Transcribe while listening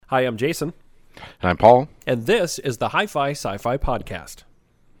Hi, I'm Jason. And I'm Paul. And this is the Hi-Fi Sci-Fi Podcast.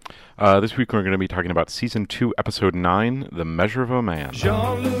 This week we're going to be talking about Season 2, Episode 9, The Measure of a Man.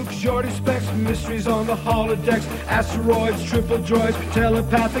 Jean-Luc, Geordi specs, mysteries on the holodecks, asteroids, triple droids,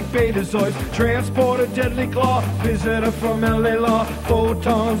 telepathic betazoids, transporter, deadly claw, visitor from L.A. Law,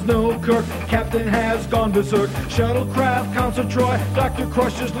 photons, no Kirk, captain has gone berserk, shuttlecraft, Council Troy, Dr.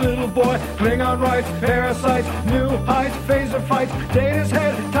 Crusher's little boy, Klingon rights, parasites, new heights, phaser fights, Data's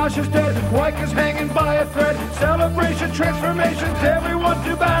head, Tasha's dead, Riker's hanging by a thread, celebration, transformations, everyone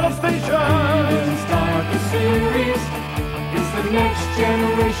to battle station. We didn't start the series. It's the next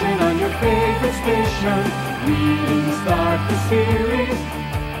generation on your favorite station. We didn't start the series,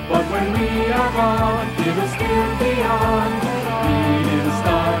 but when we are gone, it'll still be on. We didn't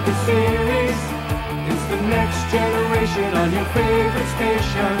start the series. It's the next generation on your favorite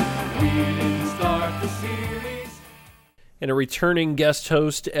station. We didn't start the series. And a returning guest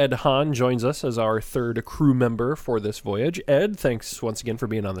host, Ed Hahn, joins us as our third crew member for this voyage. Ed, thanks once again for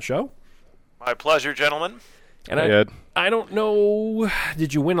being on the show. My pleasure, gentlemen. And Hey, Ed. I don't know,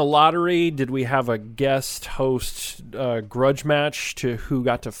 did you win a lottery? Did we have a guest host grudge match to who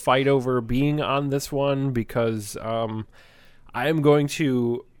got to fight over being on this one? Because I'm going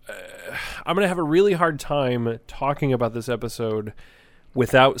to have a really hard time talking about this episode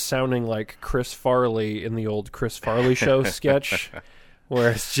without sounding like Chris Farley in the old Chris Farley Show sketch, where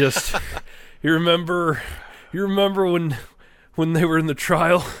it's just you remember when they were in the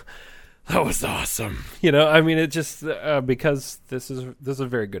trial. That was awesome. You know, I mean, it just because this is a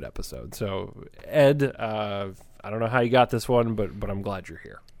very good episode. So, Ed, I don't know how you got this one, but I'm glad you're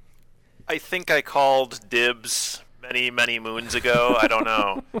here. I think I called dibs many moons ago. I don't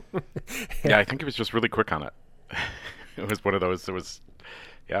know. Yeah, I think it was just really quick on it. It was one of those. It was,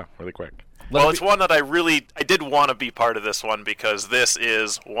 yeah, really quick. Well, it's one that I did want to be part of this one because this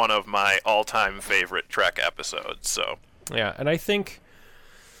is one of my all-time favorite Trek episodes. So yeah, and I think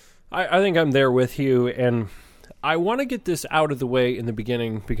I'm there with you, and I want to get this out of the way in the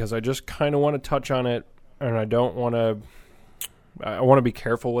beginning because I just kind of want to touch on it, and I want to be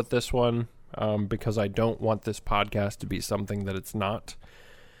careful with this one because I don't want this podcast to be something that it's not.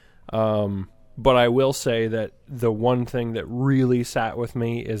 But I will say that the one thing that really sat with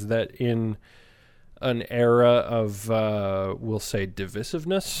me is that in an era of, we'll say,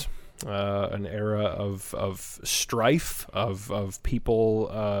 divisiveness, an era of strife, of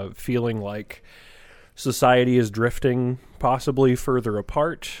people feeling like society is drifting possibly further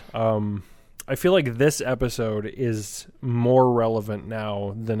apart. I feel like this episode is more relevant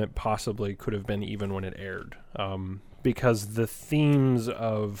now than it possibly could have been even when it aired, because the themes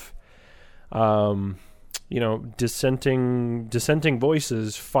of dissenting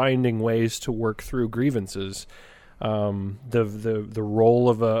voices finding ways to work through grievances. The role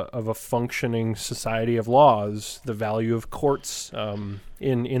of a functioning society of laws, the value of courts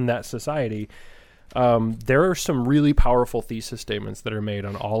in that society. There are some really powerful thesis statements that are made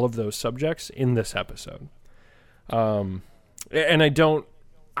on all of those subjects in this episode. And I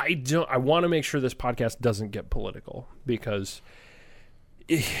want to make sure this podcast doesn't get political because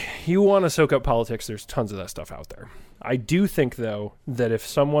you want to soak up politics. There's tons of that stuff out there. I do think, though, that if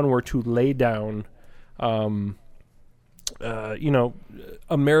someone were to lay down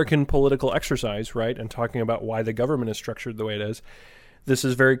American political exercise, right, and talking about why the government is structured the way it is, this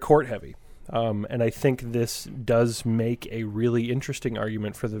is very court heavy. And I think this does make a really interesting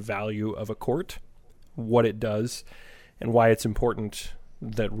argument for the value of a court, what it does, and why it's important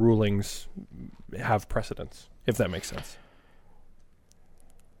that rulings have precedence, if that makes sense.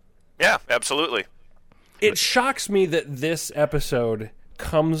 yeah, absolutely. It shocks me that this episode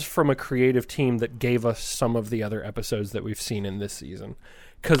comes from a creative team that gave us some of the other episodes that we've seen in this season,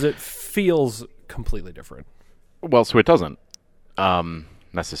 because it feels completely different. Well, so it doesn't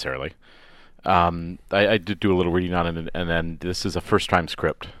necessarily. I did do a little reading on it, and then this is a first-time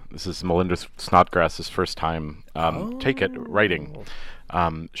script. This is Melinda Snodgrass's first time writing.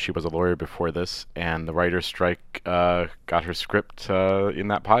 She was a lawyer before this, and the writer's strike got her script in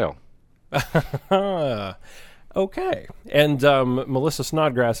that pile. Okay. And Melissa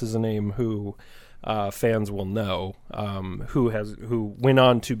Snodgrass is a name who fans will know, who went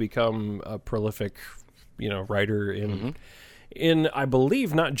on to become a prolific, writer in I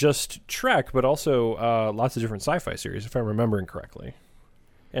believe not just Trek, but also lots of different sci-fi series, if I'm remembering correctly.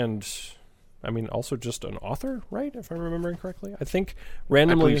 And I mean, also just an author, right? If I'm remembering correctly, I think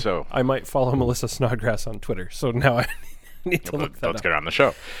randomly I believe so. I might follow Melissa Snodgrass on Twitter. So now I need to look that up. Let's get her on the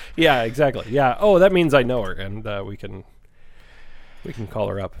show. Yeah, exactly. Yeah. Oh, that means I know her, and we can We can call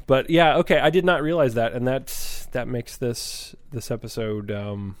her up. But yeah, okay, I did not realize that, and that makes this episode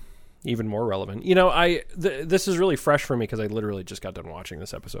even more relevant. You know, this is really fresh for me because I literally just got done watching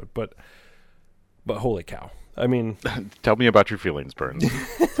this episode. But holy cow. I mean, tell me about your feelings, Burns.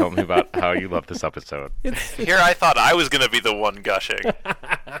 Tell me about how you love this episode. Here I thought I was going to be the one gushing.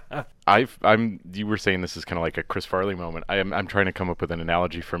 You were saying this is kind of like a Chris Farley moment. I'm trying to come up with an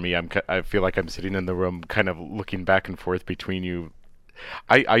analogy for me. I feel like I'm sitting in the room kind of looking back and forth between you.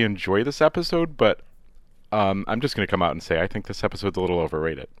 I enjoy this episode, but I'm just going to come out and say I think this episode's a little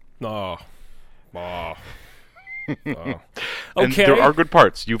overrated. Oh. And Okay. there are good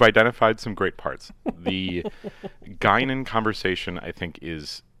parts. You've identified some great parts. The Guinan conversation, I think,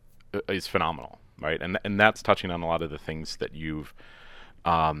 is phenomenal, right? And that's touching on a lot of the things that you've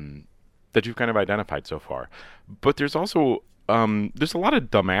kind of identified so far. But there's also there's a lot of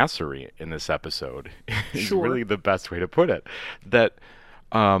dumbassery in this episode. Is Sure. really the best way to put it. That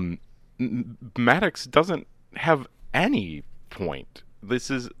Maddox doesn't have any point. This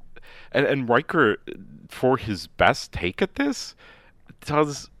is. And Riker, for his best take at this,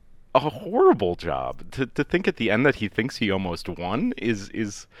 does a horrible job. To think at the end that he thinks he almost won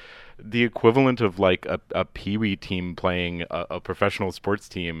is the equivalent of like a peewee team playing a professional sports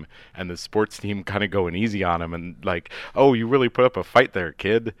team, and the sports team kind of going easy on him and like, oh, you really put up a fight there,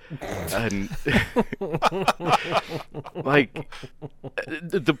 kid. And like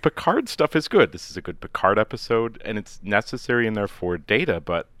the Picard stuff is good. This is a good Picard episode, and it's necessary in there for Data.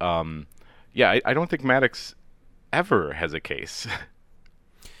 But yeah, I don't think Maddox ever has a case.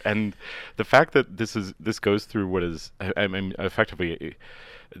 And the fact that this goes through what is, I mean, effectively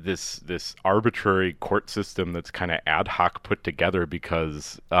this arbitrary court system that's kind of ad hoc put together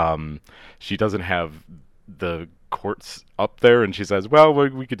because she doesn't have the courts up there, and she says, well,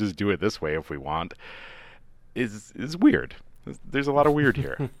 we could just do it this way if we want, is weird. There's a lot of weird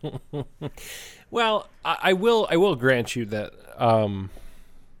here. Well, I will grant you that.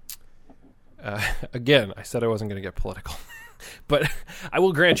 Again, I said I wasn't going to get political, but I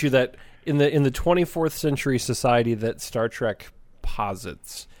will grant you that in the 24th century society that Star Trek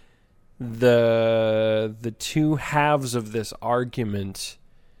posits, the two halves of this argument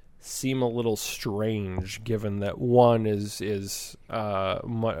seem a little strange, given that one is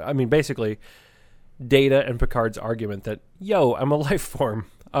I mean, basically, Data and Picard's argument that, yo, I'm a life form,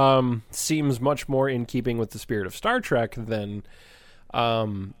 seems much more in keeping with the spirit of Star Trek than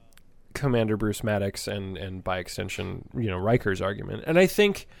Commander Bruce Maddox and by extension, Riker's argument. And I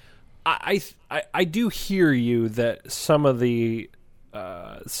think I do hear you that some of the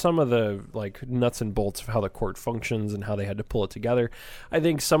like nuts and bolts of how the court functions and how they had to pull it together, I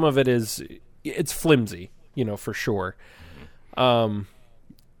think some of it's flimsy, for sure. But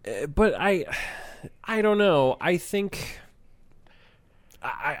I don't know. I think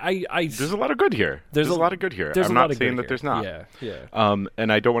there's a lot of good here. There's a lot of good here. I'm not saying that there's not. Yeah.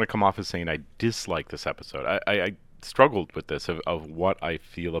 And I don't want to come off as saying I dislike this episode. I struggled with this of what I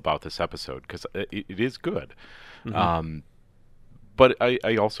feel about this episode because it is good. Mm-hmm. But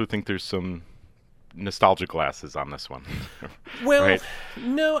I also think there's some nostalgia glasses on this one. Well, right?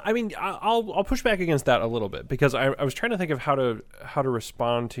 No, I mean I'll push back against that a little bit because I was trying to think of how to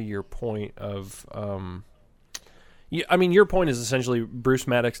respond to your point of. I mean, your point is essentially Bruce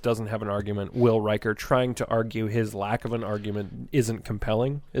Maddox doesn't have an argument. Will Riker trying to argue his lack of an argument isn't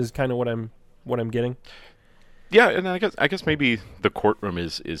compelling is kind of what I'm getting. Yeah, and I guess maybe the courtroom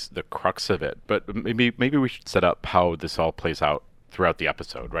is the crux of it, but maybe we should set up how this all plays out throughout the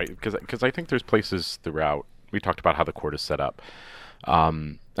episode, right? Because I think there's places throughout. We talked about how the court is set up,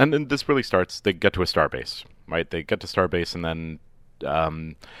 and then this really starts. They get to a starbase, right? They get to starbase, and then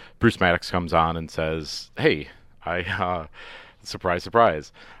Bruce Maddox comes on and says, "Hey, surprise,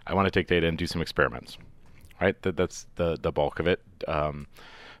 surprise! I want to take Data and do some experiments." Right? That's the bulk of it.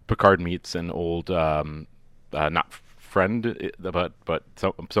 Picard meets an old, not friend, but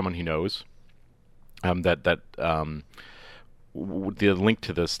someone he knows. The link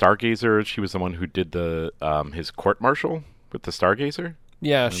to the Stargazer. She was the one who did the his court-martial with the Stargazer.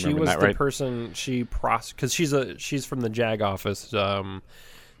 Yeah, she was the right? person she because she's from the JAG office.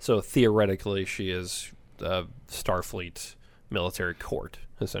 So theoretically, she is Starfleet military court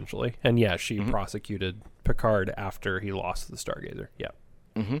essentially, and yeah, she prosecuted Picard after he lost the Stargazer. Yeah,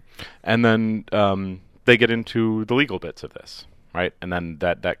 and then they get into the legal bits of this, right? And then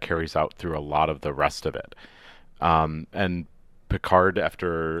that carries out through a lot of the rest of it. And Picard,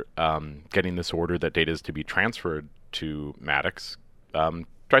 after getting this order that Data is to be transferred to Maddox,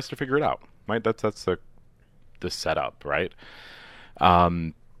 tries to figure it out. Right? That's the setup, right?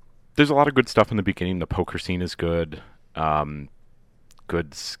 There's a lot of good stuff in the beginning. The poker scene is good.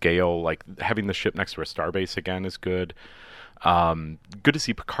 good scale. Like having the ship next to a starbase again is good. Good to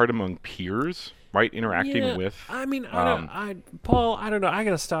see Picard among peers, right? Interacting with. I mean, Paul, I don't know. I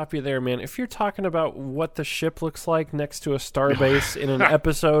gotta stop you there, man. If you're talking about what the ship looks like next to a starbase in an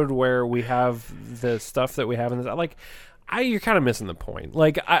episode where we have the stuff that we have in this, like, you're kind of missing the point.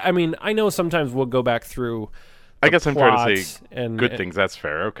 Like, I mean, I know sometimes we'll go back through. I guess I'm trying to say and things. That's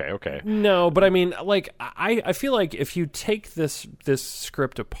fair. Okay. No, but I mean, like, I feel like if you take this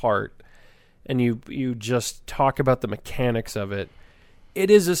script apart and you just talk about the mechanics of it, it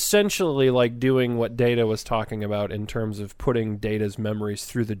is essentially like doing what Data was talking about in terms of putting Data's memories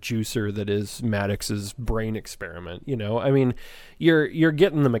through the juicer that is Maddox's brain experiment. You know, I mean, you're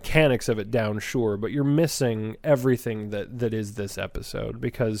getting the mechanics of it down, sure, but you're missing everything that is this episode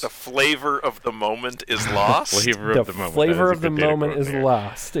because the flavor of the moment is lost. The flavor of the moment is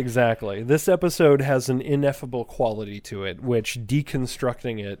lost. Exactly. This episode has an ineffable quality to it, which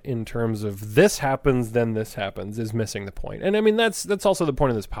deconstructing it in terms of this happens, then this happens is missing the point. And I mean, that's also the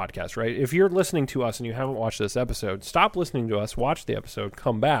point of this podcast, right? If you're listening to us and you haven't watched this episode, stop listening to us, watch the episode,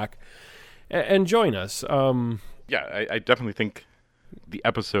 come back, and join us. Yeah, I definitely think the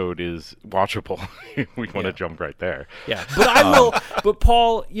episode is watchable. We want to jump right there. Yeah, but I will. But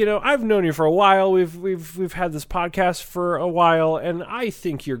Paul, you know, I've known you for a while. We've had this podcast for a while, and I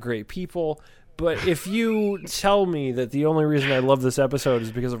think you're great people. But if you tell me that the only reason I love this episode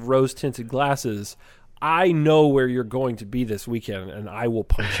is because of rose-tinted glasses, I know where you're going to be this weekend, and I will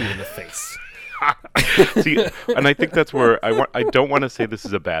punch you in the face. See, and I think that's where I don't want to say this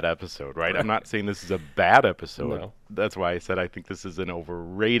is a bad episode, right? I'm not saying this is a bad episode. No. That's why I said I think this is an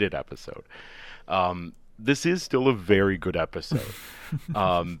overrated episode. This is still a very good episode.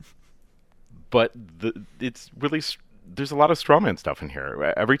 But it's really... There's a lot of strawman stuff in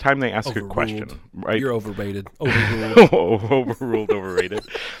here. Every time they ask a question, right? You're overrated. Overruled. Overruled, overrated.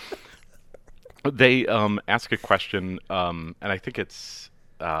 They ask a question, and I think it's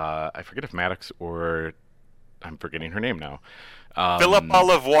I forget if Maddox or I'm forgetting her name now. Philippe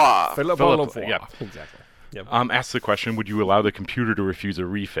Olivois. Philippe Olivois. Yeah, exactly. Yep. Asks the question: would you allow the computer to refuse a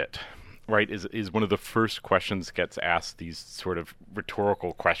refit? Right, is one of the first questions gets asked. These sort of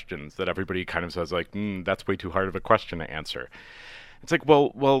rhetorical questions that everybody kind of says like, that's way too hard of a question to answer. It's like,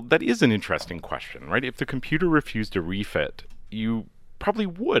 well, that is an interesting question, right? If the computer refused a refit, you probably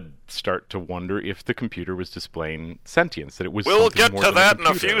would start to wonder if the computer was displaying sentience, that it was. We'll get more to that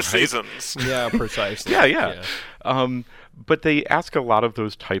computer, in a few right? seasons. Yeah, precisely. Yeah. But they ask a lot of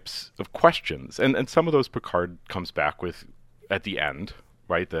those types of questions, and some of those Picard comes back with at the end,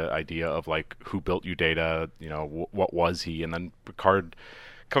 right? The idea of like, who built you, Data? You know, what was he? And then Picard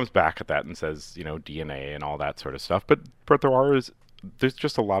comes back at that and says, you know, DNA and all that sort of stuff. But there's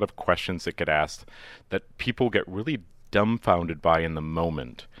just a lot of questions that get asked that people get really dumbfounded by in the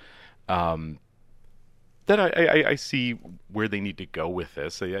moment. That I see where they need to go with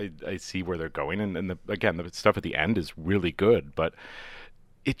this. I see where they're going, and again, the stuff at the end is really good, but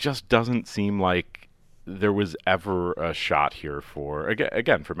it just doesn't seem like there was ever a shot here for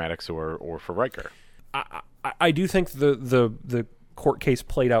again for Maddox or for Riker. I do think the court case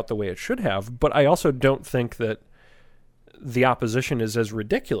played out the way it should have, but I also don't think that the opposition is as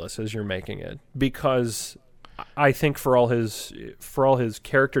ridiculous as you're making it, because I think for all his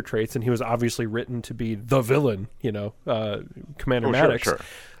character traits, and he was obviously written to be the villain, you know, Commander Maddox. Sure.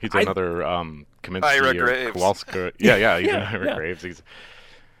 He's another Kaminsky Ira or Graves. Kowalska. Yeah, he's Ira Graves.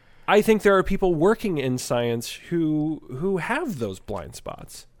 I think there are people working in science who have those blind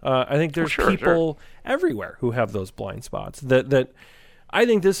spots. I think there's people everywhere who have those blind spots. That I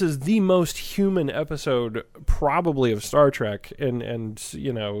think this is the most human episode probably of Star Trek, and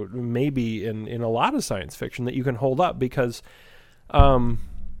you know, maybe in a lot of science fiction that you can hold up, because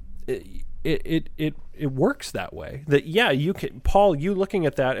it works that way. That you can, Paul, you looking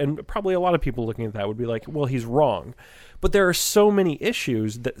at that, and probably a lot of people looking at that would be like, well, he's wrong. But there are so many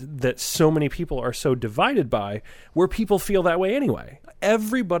issues that so many people are so divided by, where people feel that way anyway.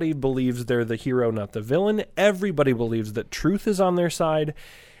 Everybody believes they're the hero, not the villain. Everybody believes that truth is on their side.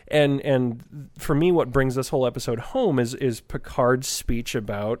 And for me, what brings this whole episode home is Picard's speech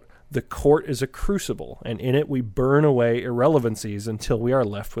about the court is a crucible, and in it we burn away irrelevancies until we are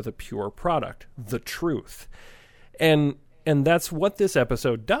left with a pure product, the truth. And that's what this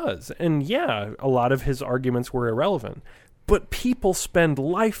episode does. And yeah, a lot of his arguments were irrelevant. But people spend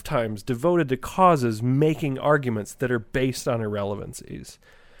lifetimes devoted to causes making arguments that are based on irrelevancies.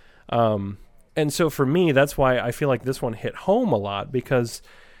 And so for me, that's why I feel like this one hit home a lot, because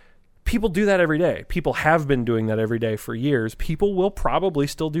people do that every day. People have been doing that every day for years. People will probably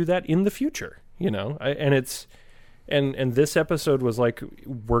still do that in the future, you know? And it's And this episode was like,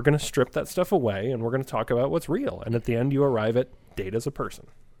 we're going to strip that stuff away and we're going to talk about what's real. And at the end, you arrive at Data's a person.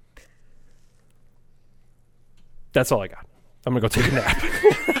 That's all I got. I'm going to go take a nap.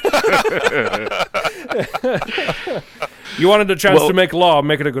 You wanted a chance to make law,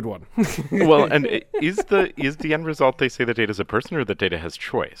 make it a good one. Well, and is the end result they say that Data's a person or that Data has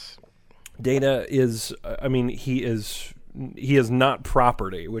choice? Data is, he is not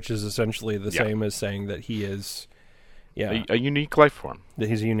property, which is essentially the same as saying that he is, a unique life form. That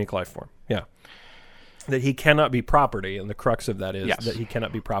he's a unique life form, That he cannot be property, and the crux of that is that he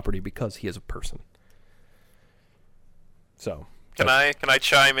cannot be property because he is a person. So, can I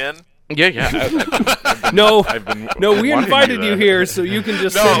chime in? Yeah. No, we invited you here, so you can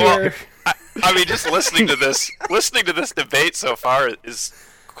just sit here. I mean, just listening to this debate so far is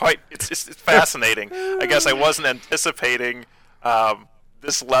it's fascinating. I guess I wasn't anticipating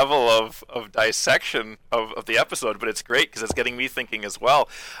this level of dissection of the episode, but it's great because it's getting me thinking as well.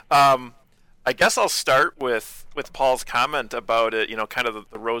 I guess I'll start with Paul's comment about it, kind of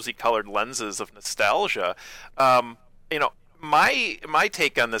the rosy-colored lenses of nostalgia. My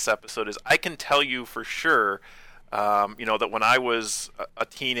take on this episode is I can tell you for sure, that when I was a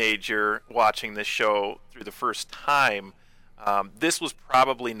teenager watching this show through the first time, this was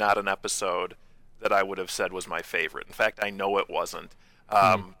probably not an episode that I would have said was my favorite. In fact, I know it wasn't.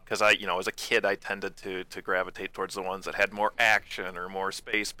 Because as a kid, I tended to gravitate towards the ones that had more action or more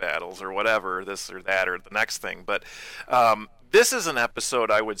space battles or whatever, this or that or the next thing. But this is an episode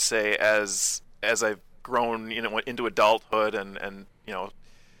I would say as I've grown, into adulthood and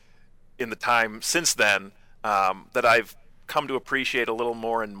in the time since then, that I've come to appreciate a little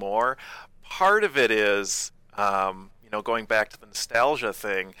more and more. Part of it is, going back to the nostalgia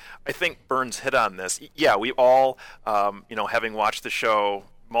thing, I think Burns hit on this. Yeah, we all, having watched the show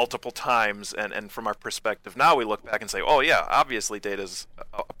multiple times, and from our perspective now, we look back and say, oh yeah, obviously Data's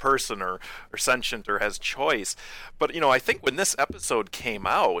a person or sentient or has choice. But, I think when this episode came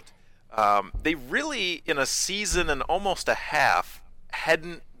out, they really, in a season and almost a half,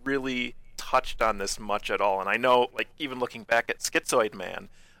 hadn't really touched on this much at all. And I know, like, even looking back at Schizoid Man,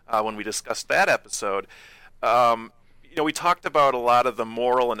 when we discussed that episode, we talked about a lot of the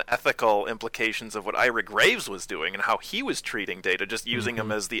moral and ethical implications of what Ira Graves was doing and how he was treating Data, just using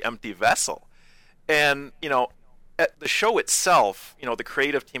him as the empty vessel. And, at the show itself, the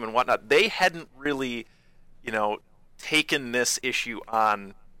creative team and whatnot, they hadn't really, taken this issue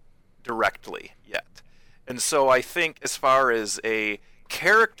on directly yet. And so I think as far as a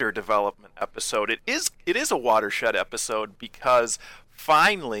character development episode, it is a watershed episode because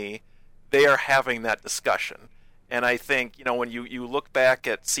finally they are having that discussion. And I think, when you look back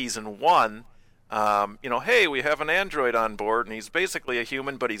at season 1, hey, we have an android on board and he's basically a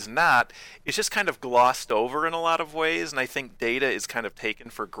human, but he's not. It's just kind of glossed over in a lot of ways, and I think Data is kind of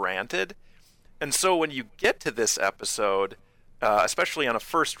taken for granted. And so when you get to this episode, especially on a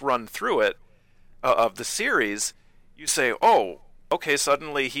first run through it of the series, you say, oh, okay,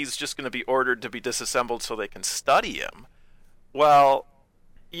 suddenly he's just going to be ordered to be disassembled so they can study him. Well,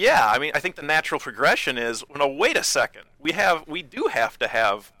 yeah, I think the natural progression is, wait a second. We do have to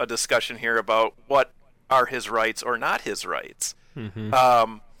have a discussion here about what are his rights or not his rights.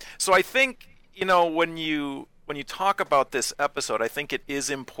 Mm-hmm. So I think, when you talk about this episode, I think it is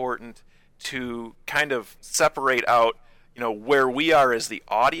important to kind of separate out, where we are as the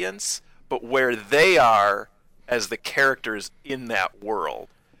audience, but where they are as the characters in that world.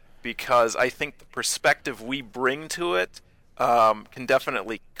 Because I think the perspective we bring to it can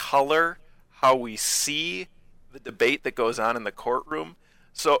definitely color how we see the debate that goes on in the courtroom.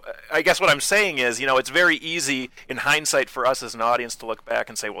 So I guess what I'm saying is, it's very easy in hindsight for us as an audience to look back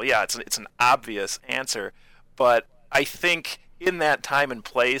and say, well, yeah, it's an obvious answer. But I think in that time and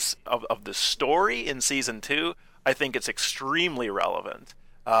place of the story in season 2, I think it's extremely relevant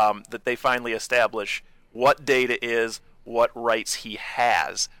that they finally establish what Data is, what rights he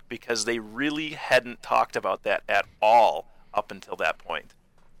has, because they really hadn't talked about that at all up until that point.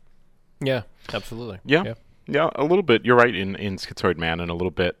 Yeah, absolutely. Yeah, a little bit. You're right in Schizoid Man, and a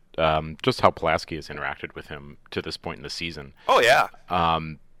little bit just how Pulaski has interacted with him to this point in the season. Oh, yeah.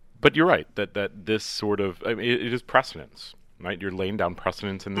 But you're right, that this sort of, it is precedence, right? You're laying down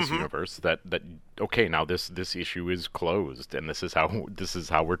precedence in this universe that okay, now this issue is closed, and this is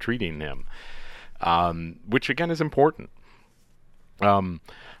how we're treating him, which again is important. I'm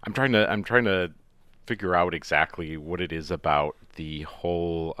trying to figure out exactly what it is about the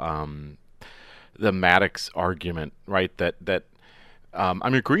whole the Maddox argument, right? That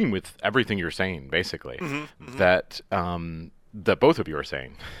I'm agreeing with everything you're saying, basically. That both of you are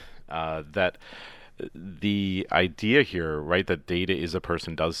saying that the idea here, right, that Data is a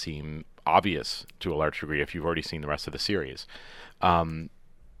person does seem obvious to a large degree if you've already seen the rest of the series. The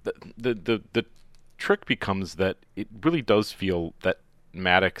trick becomes that it really does feel that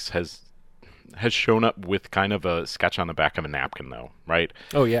Maddox has shown up with kind of a sketch on the back of a napkin, though, right?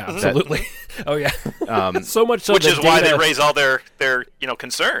 Oh yeah, absolutely. Oh yeah. So much so, which that is why Data, they raise all their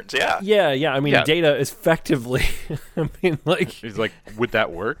concerns. Yeah. Yeah. I mean, Data is effectively. I mean, like he's like, would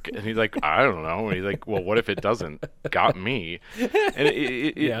that work? And he's like, I don't know. And he's like, well, what if it doesn't? Got me. And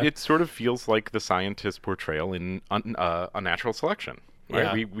it sort of feels like the scientist portrayal in Unnatural Selection.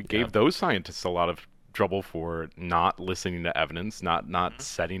 Right? Yeah. We gave those scientists a lot of trouble for not listening to evidence, not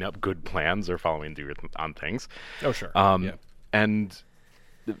setting up good plans or following through on things. Oh sure. And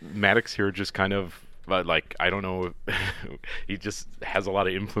Maddox here just kind of like, I don't know, he just has a lot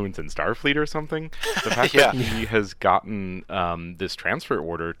of influence in Starfleet or something. The fact that he has gotten this transfer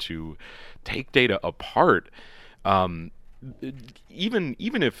order to take Data apart, even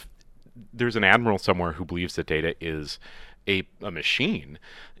if there's an admiral somewhere who believes that Data is a machine,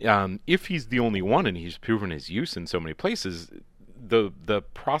 if he's the only one and he's proven his use in so many places, the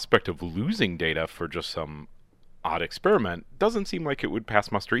prospect of losing Data for just some odd experiment doesn't seem like it would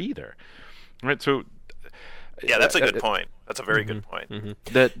pass muster either, right? So yeah, that's a good point. That's a very good point.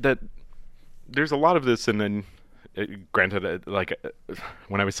 That there's a lot of this, and then granted,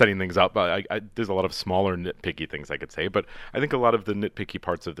 when I was setting things up, there's a lot of smaller nitpicky things I could say, but I think a lot of the nitpicky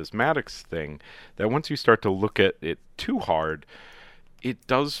parts of this Maddox thing, that once you start to look at it too hard, it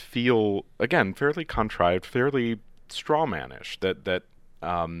does feel, again, fairly contrived, fairly strawmanish. That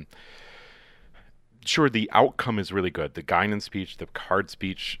sure, the outcome is really good. The Guinan speech, the Picard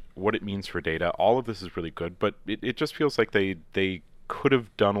speech, what it means for Data, all of this is really good, but it just feels like they could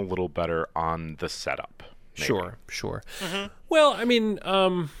have done a little better on the setup. Maybe. Sure. Well, I mean,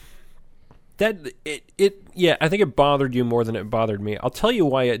 I think it bothered you more than it bothered me. I'll tell you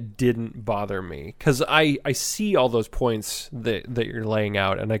why it didn't bother me, because I see all those points that you're laying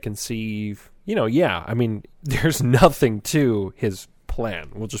out, and I can see, I mean, there's nothing to his plan.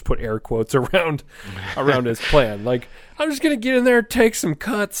 We'll just put air quotes around his plan. Like, I'm just gonna get in there, take some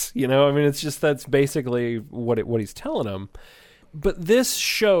cuts. I mean, it's just, that's basically what he's telling him. But this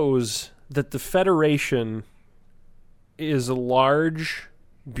shows that the Federation is a large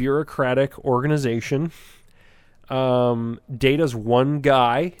bureaucratic organization. Data's one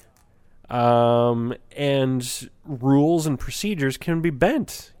guy, and rules and procedures can be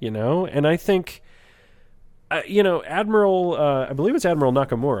bent, and I think, Admiral, I believe it's Admiral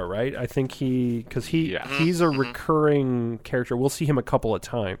Nakamura, right? I think he's a recurring character. We'll see him a couple of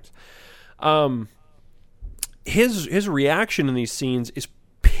times. His reaction in these scenes is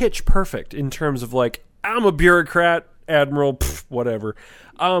pitch perfect in terms of, like, I'm a bureaucrat, Admiral, whatever.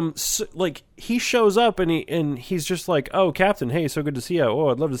 So, like, he shows up and he's just like, oh, Captain, hey, so good to see you. Oh,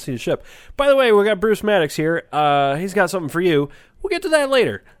 I'd love to see the ship. By the way, we got Bruce Maddox here. He's got something for you. We'll get to that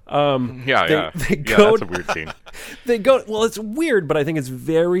later. They go, that's a weird scene. Well, it's weird, but I think it's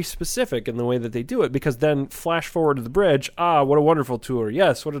very specific in the way that they do it, because then flash forward to the bridge. What a wonderful tour.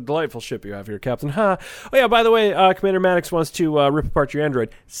 Yes, what a delightful ship you have here, Captain. Oh, yeah, by the way, Commander Maddox wants to rip apart your android.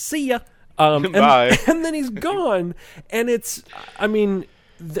 See ya. Bye. And then he's gone. And it's, I mean,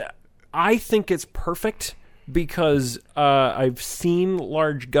 I think it's perfect, because I've seen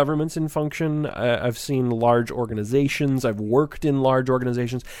large governments in function. I've seen large organizations. I've worked in large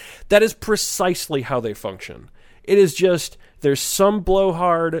organizations. That is precisely how they function. It is just, there's some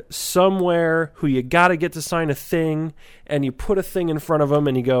blowhard somewhere who you got to get to sign a thing, and you put a thing in front of them,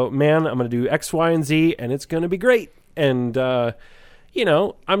 and you go, man, I'm going to do X, Y, and Z, and it's going to be great. And,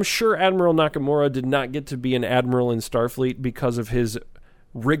 I'm sure Admiral Nakamura did not get to be an admiral in Starfleet because of his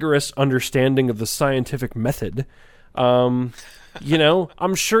rigorous understanding of the scientific method. I'm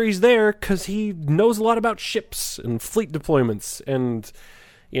sure he's there because he knows a lot about ships and fleet deployments, and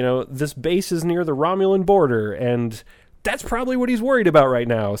this base is near the Romulan border, and that's probably what he's worried about right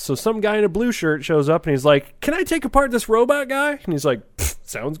now. So some guy in a blue shirt shows up and he's like, can I take apart this robot guy? And he's like,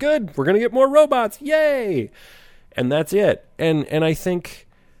 sounds good, we're gonna get more robots, yay. And that's it. And I think,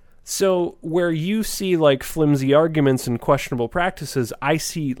 so where you see, like, flimsy arguments and questionable practices, I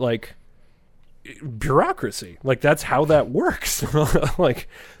see, like, bureaucracy. Like, that's how that works. Like,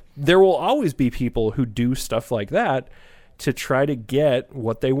 there will always be people who do stuff like that to try to get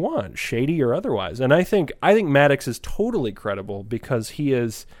what they want, shady or otherwise. And I think Maddox is totally credible, because he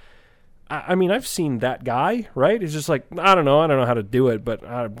is, I mean, I've seen that guy, right? He's just like, I don't know how to do it, but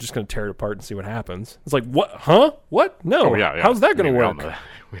I'm just going to tear it apart and see what happens. It's like, what? Huh? What? No. Oh, yeah. How's that going to work?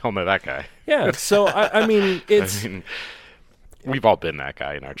 We all know that guy. Yeah. So, I mean, it's... We've all been that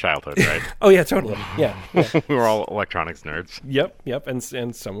guy in our childhood, right? Oh yeah, totally. Yeah. We were all electronics nerds. Yep.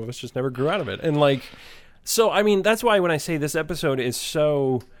 And some of us just never grew out of it. And like, so I mean, that's why when I say this episode is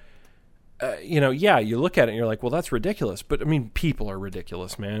so, you look at it and you're like, well, that's ridiculous. But I mean, people are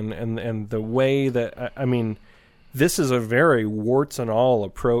ridiculous, man. And the way that I mean, this is a very warts and all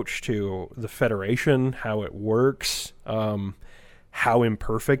approach to the Federation, how it works, how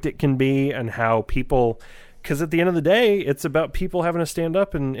imperfect it can be, and how people. Because at the end of the day, it's about people having to stand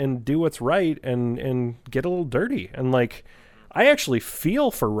up and do what's right and get a little dirty. And, like, I actually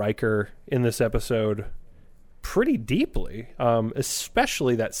feel for Riker in this episode pretty deeply,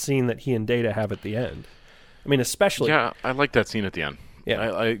 especially that scene that he and Data have at the end. I mean, especially... Yeah, I like that scene at the end.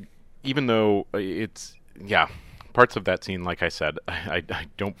 Yeah. I even though it's... Yeah, parts of that scene, like I said, I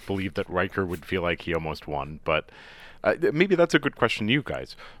don't believe that Riker would feel like he almost won, but... maybe that's a good question to you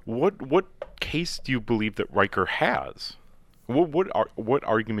guys. What case do you believe that Riker has? What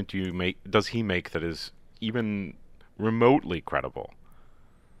argument does he make that is even remotely credible?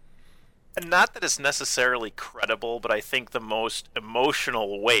 Not that it's necessarily credible, but I think the most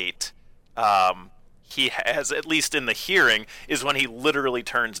emotional weight he has, at least in the hearing, is when he literally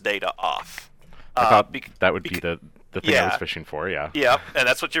turns Data off. I thought that would be the thing I was fishing for, yeah. Yeah, and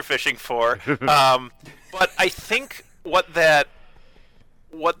that's what you're fishing for. But I think what that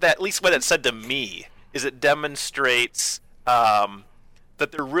at least what it said to me is it demonstrates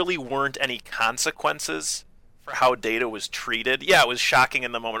that there really weren't any consequences for how Data was treated. Yeah, it was shocking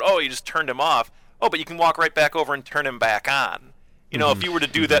in the moment. Oh, you just turned him off. Oh, but you can walk right back over and turn him back on. You know, if you were to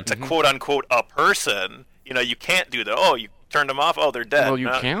do that to quote unquote a person, you can't do that. Oh, you turned them off. Oh, they're dead. Well, you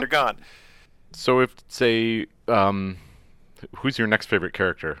can't. They're gone. So if say, who's your next favorite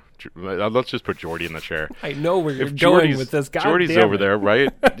character? Let's just put Geordi in the chair. I know where you're going with this guy. Geordi's over there, right?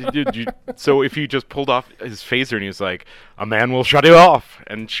 So if he just pulled off his phaser and he was like, "A man will shut it off,"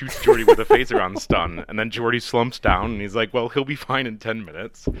 and shoots Geordi with a phaser on stun, and then Geordi slumps down and he's like, "Well, he'll be fine in 10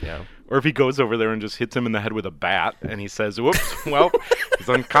 minutes." Yeah. Or if he goes over there and just hits him in the head with a bat and he says, "Whoops, well, he's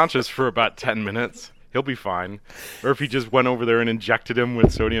unconscious for about 10 minutes." He'll be fine. Or if he just went over there and injected him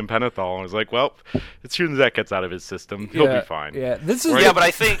with sodium pentothal and was like, well, as soon as that gets out of his system, he'll be fine. Yeah, this is... Right? Yeah, but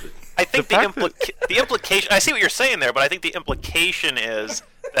I think the implication... I see what you're saying there, but I think the implication is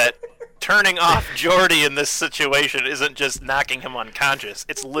that turning off Geordi in this situation isn't just knocking him unconscious.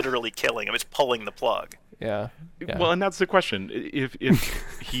 It's literally killing him. It's pulling the plug. Yeah. Well, and that's the question. If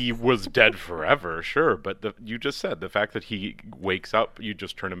he was dead forever, sure, but you just said the fact that he wakes up, you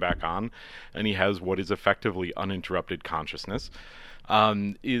just turn him back on, and he has what is effectively uninterrupted consciousness,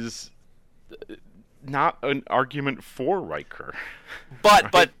 is not an argument for Riker.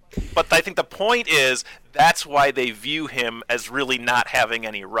 But right? but I think the point is that's why they view him as really not having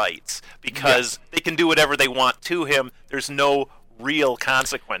any rights, because they can do whatever they want to him. There's no real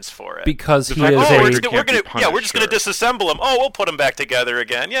consequence for it, because he is we're just gonna disassemble him. Oh, we'll put him back together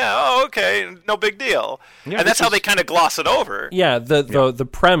again. Yeah. Oh, okay. No big deal. Yeah, and that's how they kind of gloss it over. Yeah. The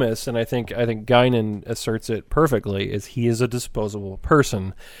premise, and I think Guinan asserts it perfectly, is he is a disposable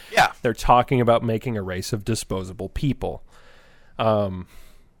person. Yeah. They're talking about making a race of disposable people.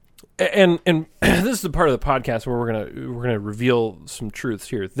 And this is the part of the podcast where we're gonna reveal some truths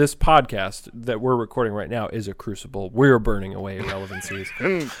here. This podcast that we're recording right now is a crucible. We're burning away irrelevancies.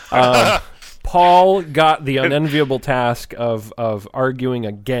 Paul got the unenviable task of arguing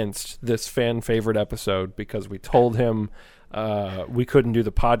against this fan favorite episode because we told him we couldn't do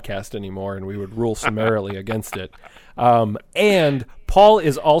the podcast anymore and we would rule summarily against it. And Paul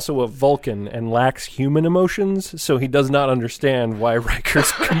is also a Vulcan and lacks human emotions, so he does not understand why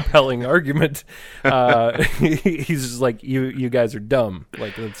Riker's compelling argument. He's just like, you guys are dumb.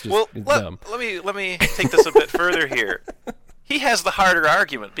 Like, it's just dumb. Let me take this a bit further here. He has the harder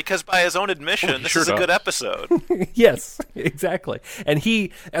argument because, by his own admission, this is a good episode. Yes, exactly. And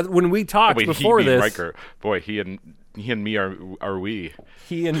when we talked before this, Riker, boy, he and me are we.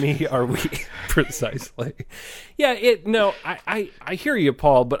 He and me are we, precisely. Yeah, I hear you,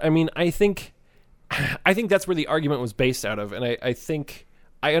 Paul, but I mean, I think that's where the argument was based out of, and I think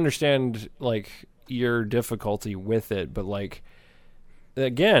I understand like your difficulty with it, but like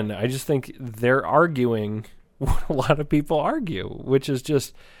again, I just think they're arguing what a lot of people argue, which is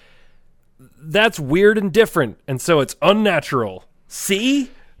just that's weird and different, and so it's unnatural. See?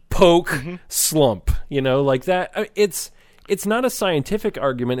 Poke, slump, like that. It's not a scientific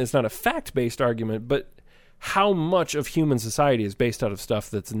argument. It's not a fact-based argument, but how much of human society is based out of stuff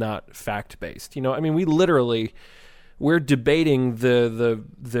that's not fact-based? I mean, we're debating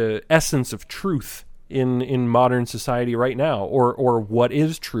the essence of truth in modern society right now, or what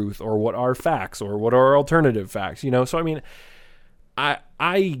is truth, or what are facts, or what are alternative facts, So I mean,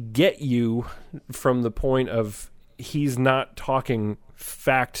 I get you from the point of he's not talking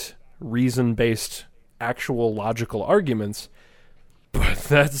fact, reason-based, actual logical arguments, but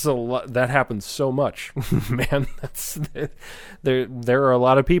that's a lot. That happens so much, man. There are a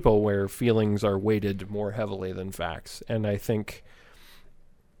lot of people where feelings are weighted more heavily than facts, and I think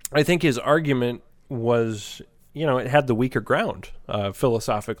his argument was, it had the weaker ground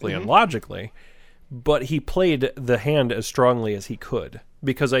philosophically and logically, but he played the hand as strongly as he could,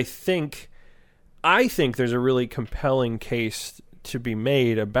 because I think there's a really compelling case to be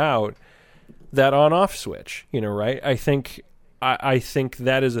made about that on-off switch, right? I think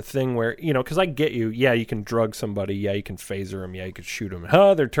that is a thing where, because I get you, yeah, you can drug somebody, yeah, you can phaser them, yeah, you can shoot them,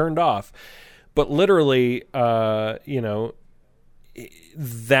 they're turned off. But literally, that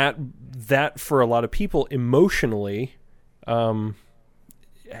for a lot of people emotionally,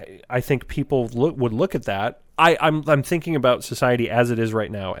 I think people would look at that. I'm thinking about society as it is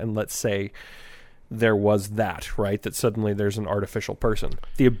right now, and let's say there was that, right? That suddenly there's an artificial person.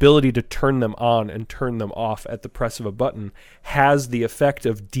 The ability to turn them on and turn them off at the press of a button has the effect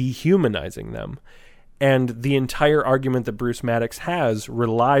of dehumanizing them. And the entire argument that Bruce Maddox has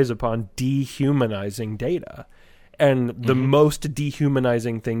relies upon dehumanizing Data. And the most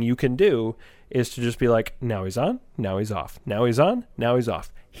dehumanizing thing you can do is to just be like, now he's on, now he's off. Now he's on, now he's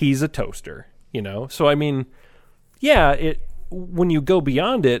off. He's a toaster, So, I mean, yeah, when you go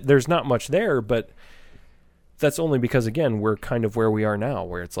beyond it, there's not much there, but that's only because, again, we're kind of where we are now,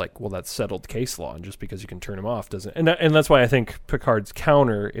 where it's like, well, that's settled case law, and just because you can turn him off doesn't... And that's why I think Picard's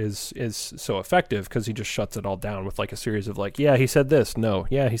counter is so effective, because he just shuts it all down with like a series of like, yeah, he said this, no,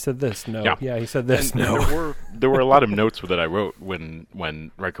 yeah, he said this, no, yeah, he said this, and no. There were a lot of notes that I wrote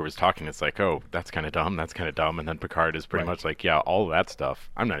when Riker was talking. It's like, oh, that's kind of dumb, and then Picard is pretty much like, yeah, all of that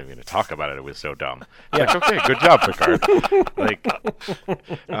stuff, I'm not even going to talk about it, it was so dumb. Like, okay, good job, Picard.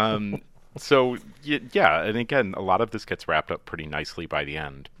 So, yeah, and again, a lot of this gets wrapped up pretty nicely by the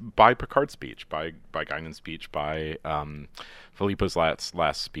end. By Picard's speech, by Guinan's speech, by Philippa's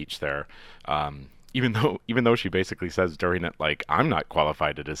last speech there. Even though she basically says during it, like, I'm not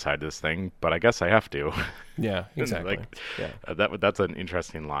qualified to decide this thing, but I guess I have to. Yeah, exactly. That's an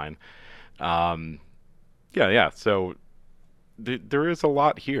interesting line. So there is a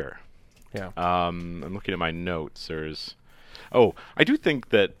lot here. Yeah. I'm looking at my notes. Oh, I do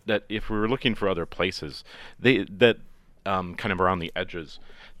think that if we were looking for other places, kind of around the edges,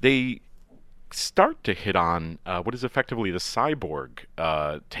 they start to hit on what is effectively the cyborg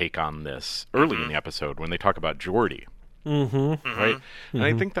take on this early in the episode when they talk about Geordi, right? And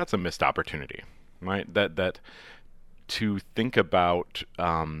I think that's a missed opportunity, right? That to think about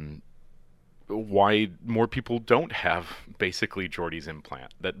why more people don't have basically Geordi's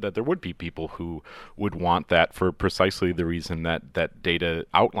implant. That there would be people who would want that for precisely the reason that Data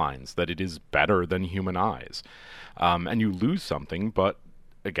outlines, that it is better than human eyes. And you lose something, but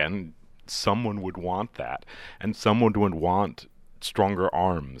again, someone would want that. And someone would want stronger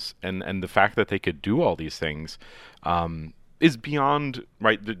arms. And the fact that they could do all these things is beyond,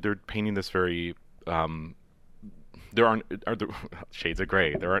 right? They're painting this very... there aren't shades of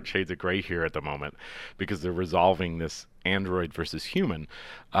gray. There aren't shades of gray here at the moment because they're resolving this android versus human.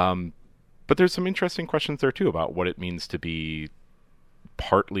 But there's some interesting questions there too about what it means to be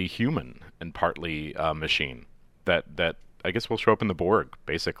partly human and partly machine. That I guess will show up in the Borg,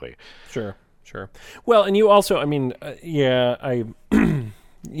 basically. Sure. Well, and you also, I mean, you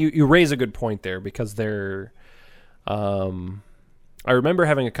raise a good point there, because they're. I remember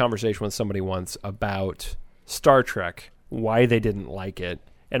having a conversation with somebody once about Star Trek, why they didn't like it,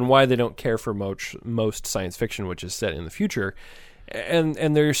 and why they don't care for most science fiction which is set in the future.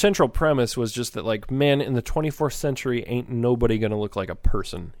 And their central premise was just that, like, man, in the 24th century, ain't nobody going to look like a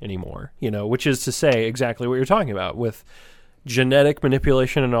person anymore, which is to say exactly what you're talking about with genetic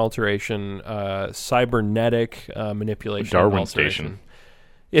manipulation and alteration, cybernetic manipulation Darwin and alteration. Station.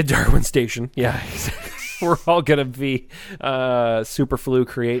 Yeah, Darwin Station, yeah. We're all going to be superflu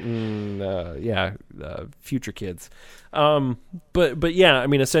creating, future kids. But yeah, I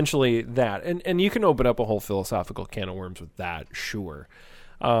mean, essentially that. And you can open up a whole philosophical can of worms with that, sure.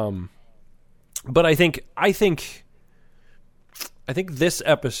 But I think this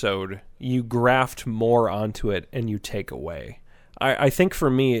episode, you graft more onto it and you take away. I think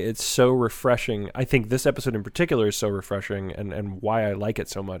for me, it's so refreshing. I think this episode in particular is so refreshing, and why I like it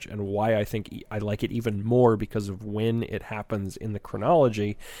so much, and why I think I like it even more because of when it happens in the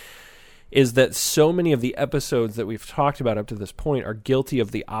chronology, is that so many of the episodes that we've talked about up to this point are guilty of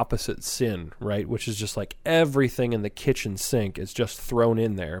the opposite sin, right? Which is just like everything in the kitchen sink is just thrown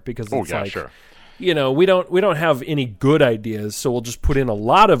in there because it's sure. we don't have any good ideas, so we'll just put in a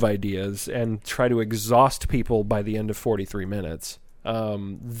lot of ideas and try to exhaust people by the end of 43 minutes.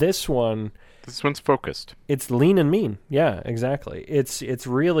 This one's focused. It's lean and mean. Yeah, exactly. It's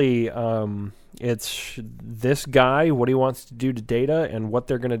really it's this guy, what he wants to do to Data, and what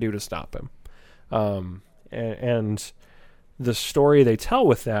they're going to do to stop him. And the story they tell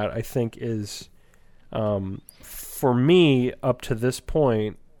with that, I think, is for me up to this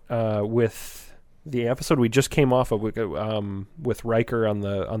point with the episode we just came off of with Riker on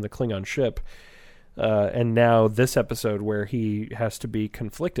the Klingon ship, and now this episode where he has to be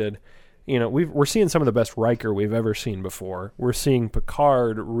conflicted. We're seeing some of the best Riker we've ever seen before. We're seeing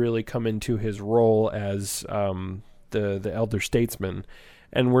Picard really come into his role as the elder statesman,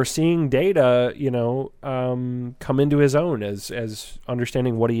 and we're seeing Data, come into his own as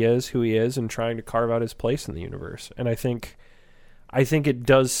understanding what he is, who he is, and trying to carve out his place in the universe. And I think it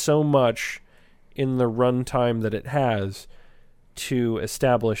does so much in the runtime that it has to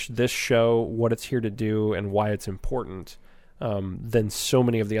establish this show, what it's here to do, and why it's important. Than so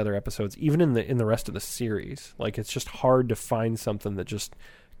many of the other episodes, even in the rest of the series. Like, it's just hard to find something that just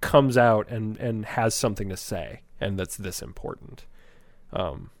comes out and has something to say, and that's this important.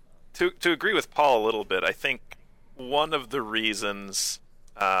 To agree with Paul a little bit, I think one of the reasons,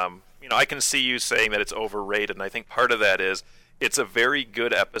 I can see you saying that it's overrated, and I think part of that is it's a very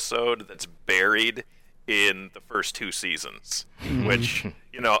good episode that's buried in the first 2 seasons, which,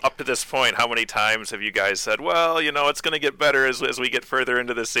 up to this point, how many times have you guys said, well, it's going to get better as we get further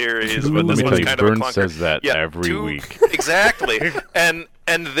into the series, but this one's kind of a clunker. Says that every week. Exactly. and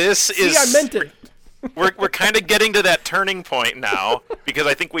this is... I meant it. We're kind of getting to that turning point now, because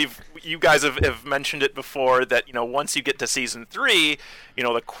I think you guys have mentioned it before that, once you get to season 3,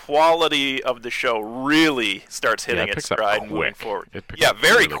 the quality of the show really starts hitting its stride and moving forward.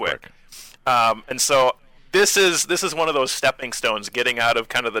 Very quick. And so this is one of those stepping stones, getting out of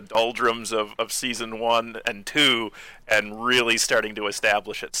kind of the doldrums of season 1 and 2 and really starting to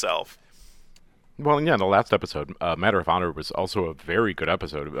establish itself. Well, yeah, the last episode, Matter of Honor, was also a very good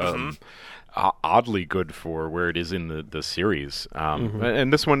episode. Oddly good for where it is in the series.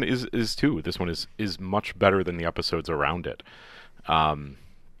 And this one is too. This one is much better than the episodes around it.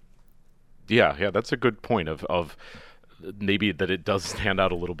 Yeah, that's a good point of maybe that it does stand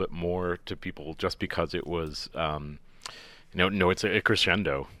out a little bit more to people just because it was, it's a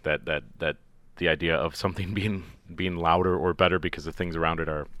crescendo that the idea of something being louder or better because the things around it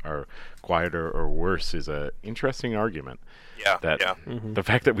are quieter or worse is a interesting argument. The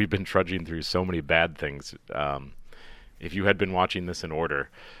fact that we've been trudging through so many bad things, if you had been watching this in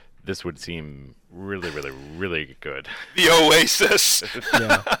order, this would seem really, really, really good. The Oasis.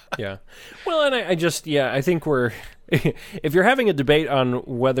 Yeah. Well, and I think we're... if you're having a debate on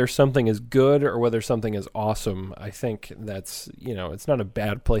whether something is good or whether something is awesome, I think that's, it's not a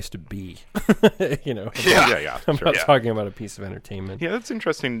bad place to be. I'm not talking about a piece of entertainment. Yeah, that's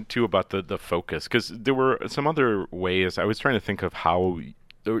interesting, too, about the focus, because there were some other ways. I was trying to think of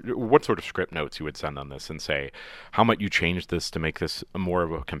what sort of script notes you would send on this and say, how might you change this to make this more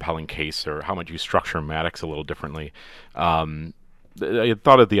of a compelling case, or how might you structure Maddox a little differently? I had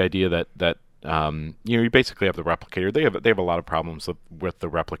thought of the idea that you basically have the replicator. They have a lot of problems with the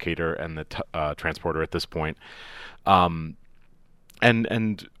replicator and the transporter at this point. And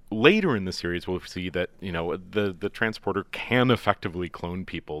later in the series, we'll see that the transporter can effectively clone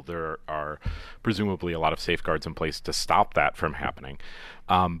people. There are presumably a lot of safeguards in place to stop that from happening.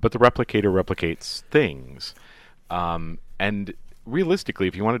 But the replicator replicates things, and realistically,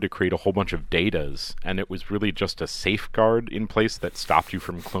 if you wanted to create a whole bunch of datas and it was really just a safeguard in place that stopped you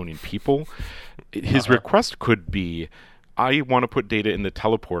from cloning people, his request could be, I want to put Data in the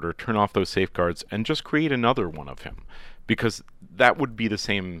teleporter, turn off those safeguards, and just create another one of him. Because that would be the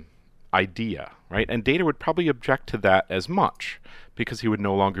same idea, right? And Data would probably object to that as much, because he would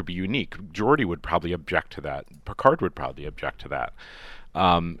no longer be unique. Geordi would probably object to that. Picard would probably object to that.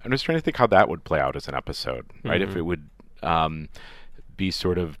 And I was trying to think how that would play out as an episode, right? If it would... be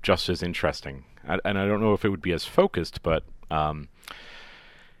sort of just as interesting. And I don't know if it would be as focused, but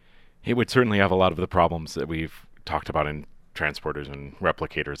it would certainly have a lot of the problems that we've talked about in transporters and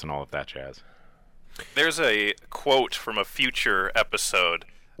replicators and all of that jazz. There's a quote from a future episode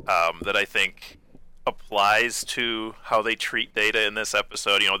that I think applies to how they treat Data in this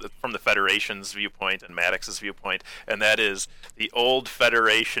episode, from the Federation's viewpoint and Maddox's viewpoint, and that is the old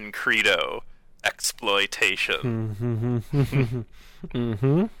Federation credo, exploitation.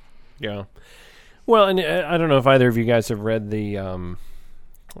 Yeah. Well, and I don't know if either of you guys have read the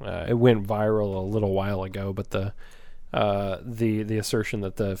it went viral a little while ago, but the the assertion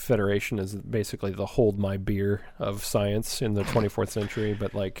that the Federation is basically the hold my beer of science in the 24th century,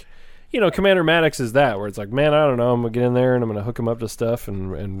 but like, Commander Maddox is that, where it's like, man, I don't know, I'm gonna get in there and I'm gonna hook him up to stuff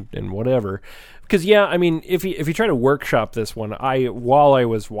and whatever. Because I mean, if you try to workshop this one, while I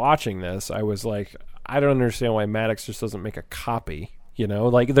was watching this, I was like, I don't understand why Maddox just doesn't make a copy.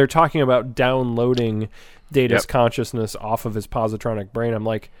 Like they're talking about downloading Data's consciousness off of his positronic brain. I'm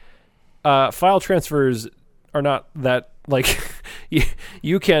like, file transfers are not that, like,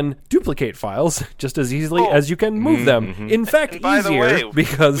 you can duplicate files just as easily as you can move them. In fact, and by easier, the way,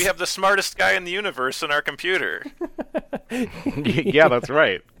 because we have the smartest guy in the universe in our computer. Yeah, that's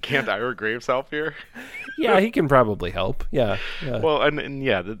right. Can't Ira Graves help here? Yeah, he can probably help. Yeah. Well, and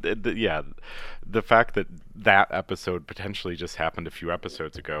yeah, the fact that episode potentially just happened a few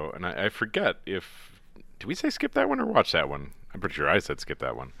episodes ago, and I forget if... Did we say skip that one or watch that one? I'm pretty sure I said skip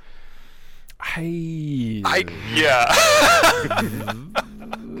that one. Yeah.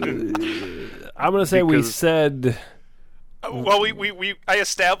 I'm gonna say we said... Well, I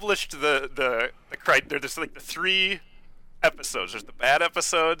established the criteria. There's like the 3 episodes. There's the bad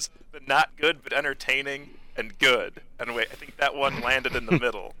episodes, the not good but entertaining, and good. And I think that one landed in the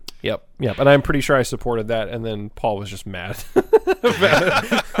middle. Yep, and I'm pretty sure I supported that, and then Paul was just mad.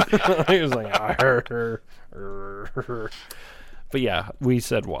 He was like, but yeah, we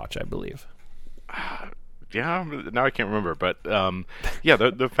said watch, I believe. Yeah, now I can't remember, but yeah,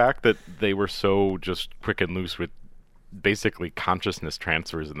 the fact that they were so just quick and loose with basically consciousness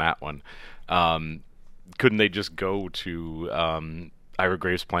transfers in that one, couldn't they just go to Ira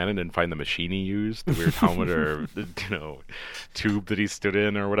Graves' planet and find the machine he used, the weird helmet or tube that he stood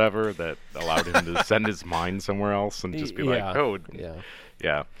in or whatever that allowed him to send his mind somewhere else and just be like, oh,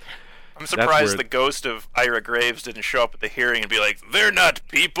 yeah. I'm surprised the ghost of Ira Graves didn't show up at the hearing and be like, they're not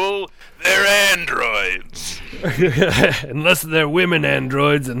people, they're androids. Unless they're women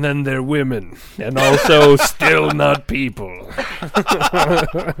androids, and then they're women. And also still not people.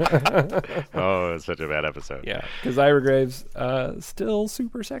 Oh, it's such a bad episode. Yeah, because Ira Graves, still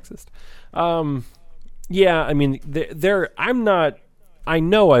super sexist. Yeah, I mean, I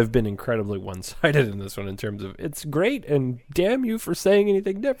know I've been incredibly one-sided in this one in terms of it's great and damn you for saying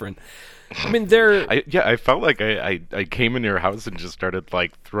anything different. I mean, I felt like I came in your house and just started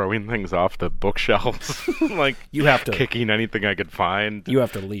like throwing things off the bookshelves, like you have to kicking anything I could find. You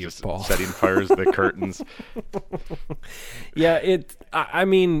have to leave, just Paul. Setting fires to the curtains. Yeah,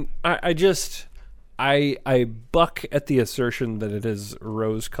 I buck at the assertion that it is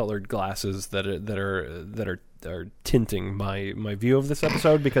rose-colored glasses that are tinting my view of this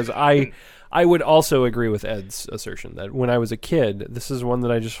episode, because I would also agree with Ed's assertion that when I was a kid, this is one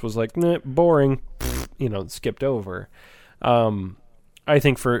that I just was like, nah, boring, skipped over. I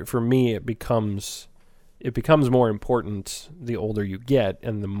think for me it becomes more important the older you get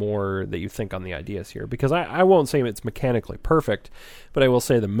and the more that you think on the ideas here, because I won't say it's mechanically perfect, but I will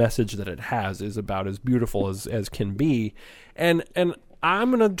say the message that it has is about as beautiful as can be. And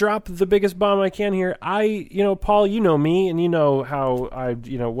I'm going to drop the biggest bomb I can here. Paul, you know me, and you know how I,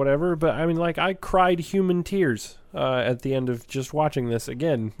 whatever, but I mean, like, I cried human tears at the end of just watching this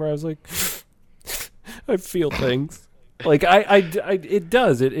again, where I was like, I feel things. Like, it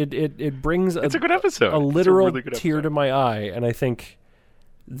does. It brings it's a good episode. A literal really good tear episode. to my eye, and I think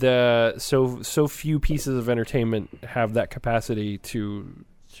so few pieces of entertainment have that capacity to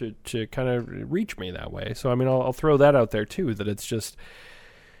kind of reach me that way. So I mean, I'll throw that out there too, that it's just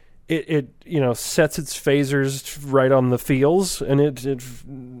it sets its phasers right on the feels, and it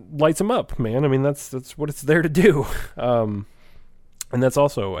lights them up, man. I mean, that's what it's there to do. And that's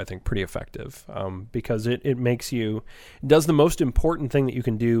also, I think, pretty effective, because it does the most important thing that you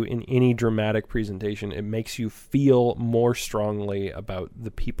can do in any dramatic presentation. It makes you feel more strongly about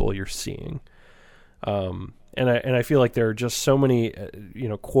the people you're seeing. And I feel like there are just so many,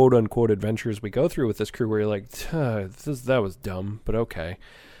 quote unquote adventures we go through with this crew where you're like, that was dumb, but okay,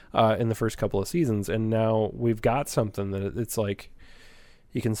 in the first couple of seasons. And now we've got something that it's like,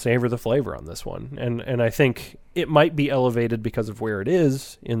 you can savor the flavor on this one. And I think it might be elevated because of where it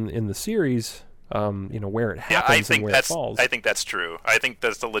is in the series, where it happens and where it falls. I think that's true. I think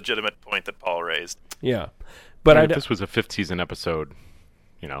that's the legitimate point that Paul raised. Yeah. But if this was a 5th season episode,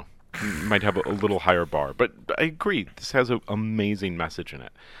 might have a little higher bar. But I agree. This has an amazing message in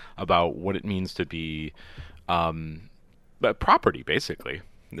it about what it means to be property, basically.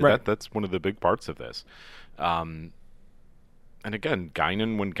 Right. That's one of the big parts of this. And again,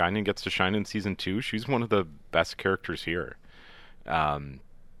 Guinan, when Guinan gets to shine in season 2, she's one of the best characters here.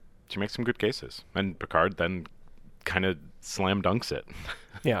 She makes some good cases. And Picard then kind of slam dunks it.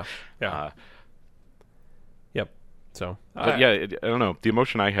 Yeah. Yep. So, But I don't know. The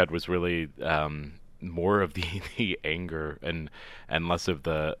emotion I had was really more of the anger and less of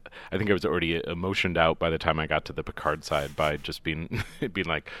the. I think I was already emotioned out by the time I got to the Picard side by just being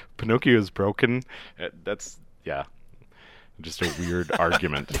like, Pinocchio is broken. That's just a weird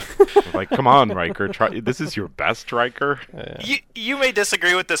argument. Like, come on, Riker, this is your best, Riker. You may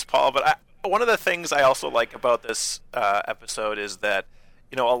disagree with this, Paul, but one of the things I also like about this episode is that,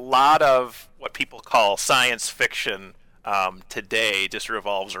 you know, a lot of what people call science fiction today just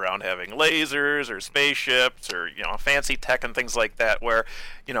revolves around having lasers or spaceships or, you know, fancy tech and things like that, where,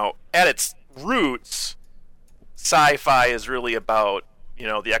 you know, at its roots, sci-fi is really about, you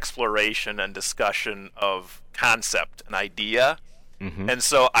know, the exploration and discussion of concept and idea. Mm-hmm. And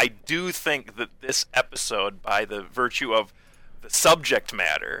so I do think that this episode, by the virtue of the subject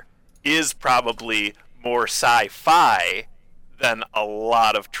matter, is probably more sci-fi than a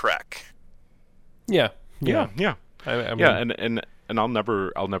lot of Trek. Yeah. I mean, And I'll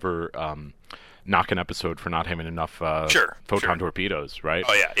never knock an episode for not having enough photon torpedoes, right?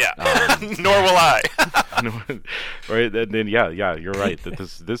 Oh yeah. Nor will I. Right, and then you're right that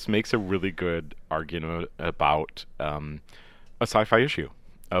this makes a really good argument about a sci-fi issue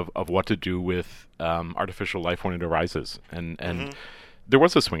of what to do with artificial life when it arises, and Mm-hmm. there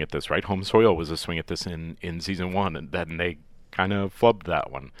was a swing at this, right? Home Soil was a swing at this in season 1, and then they kind of flubbed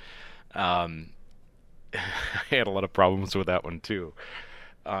that one. I had a lot of problems with that one too.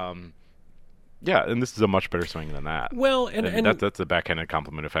 And this is a much better swing than that. Well, and that's a backhanded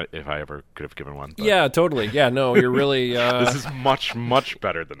compliment if I ever could have given one. But yeah, totally. Yeah, no, you're really. This is much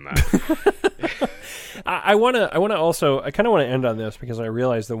better than that. I want to also, I kind of want to end on this because I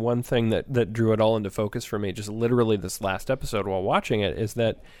realized the one thing that drew it all into focus for me, just literally this last episode while watching it, is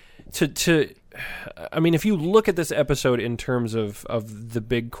that I mean, if you look at this episode in terms of the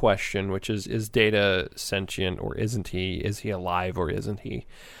big question, which is Data sentient or isn't he? Is he alive or isn't he?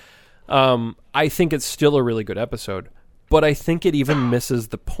 I think it's still a really good episode, but I think it even misses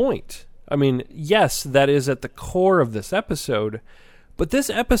the point. I mean, yes, that is at the core of this episode, but this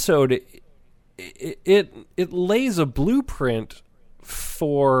episode, it lays a blueprint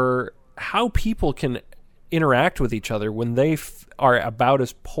for how people can interact with each other when they are about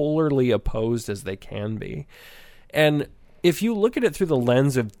as polarly opposed as they can be. And if you look at it through the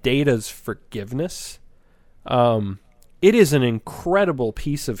lens of Data's forgiveness, it is an incredible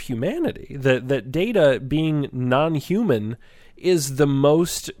piece of humanity. That Data, being non-human, is the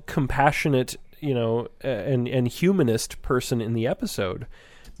most compassionate, and humanist person in the episode,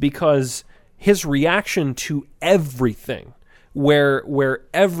 because his reaction to everything, where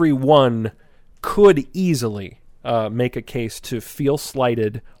everyone could easily make a case to feel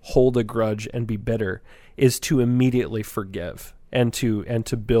slighted, hold a grudge, and be bitter, is to immediately forgive and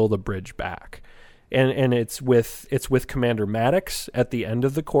to build a bridge back. And it's with Commander Maddox at the end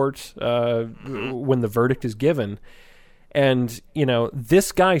of the court when the verdict is given. And,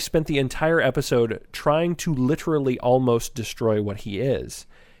 this guy spent the entire episode trying to literally almost destroy what he is.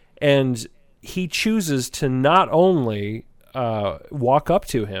 And he chooses to not only walk up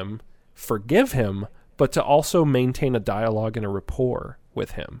to him, forgive him, but to also maintain a dialogue and a rapport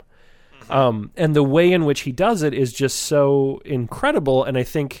with him. And the way in which he does it is just so incredible. And I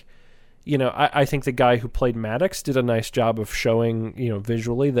think, I think the guy who played Maddox did a nice job of showing,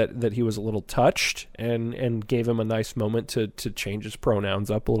 visually that he was a little touched and gave him a nice moment to change his pronouns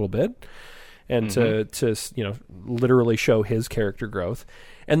up a little bit and to literally show his character growth.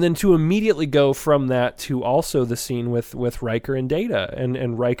 And then to immediately go from that to also the scene with Riker and Data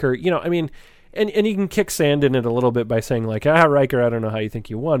and Riker, and you can kick sand in it a little bit by saying like, Riker, I don't know how you think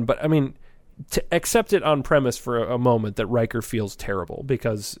you won. But I mean, to accept it on premise for a moment that Riker feels terrible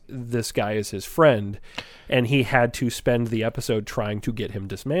because this guy is his friend and he had to spend the episode trying to get him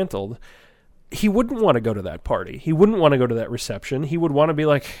dismantled. He wouldn't want to go to that party. He wouldn't want to go to that reception. He would want to be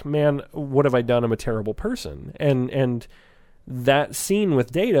like, man, what have I done? I'm a terrible person. And that scene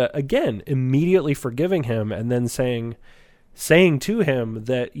with Data, again, immediately forgiving him and then saying to him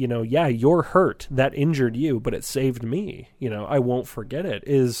that, yeah, you're hurt. That injured you, but it saved me. I won't forget it.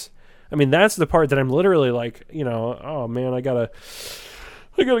 That's the part that I'm literally like, oh man, I gotta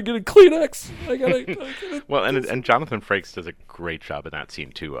get a Kleenex. Well, and Jonathan Frakes does a great job in that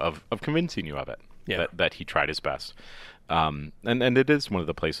scene too of convincing you of it. Yeah. That he tried his best. And it is one of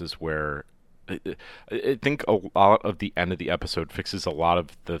the places where I think a lot of the end of the episode fixes a lot of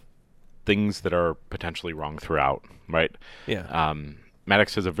the things that are potentially wrong throughout, right? Yeah.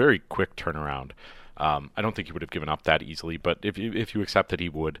 Maddox has a very quick turnaround. I don't think he would have given up that easily, but if you accept that he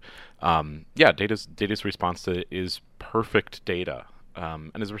would, Data's response to it is perfect Data.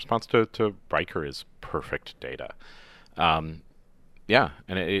 And his response to Riker is perfect Data. Yeah,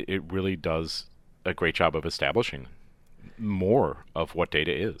 and it really does a great job of establishing more of what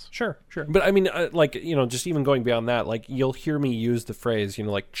Data is. Sure. But I mean, like, just even going beyond that, like, you'll hear me use the phrase,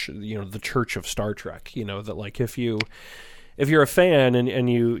 like, the Church of Star Trek, that, like, if you're a fan and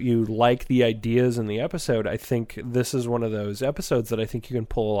you like the ideas in the episode, I think this is one of those episodes that I think you can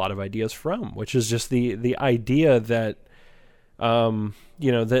pull a lot of ideas from, which is just the idea that,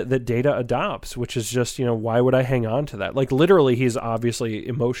 that Data adopts, which is just, why would I hang on to that? Like, literally, he's obviously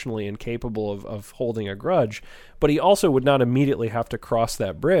emotionally incapable of holding a grudge, but he also would not immediately have to cross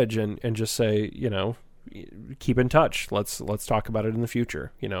that bridge and just say, keep in touch. Let's talk about it in the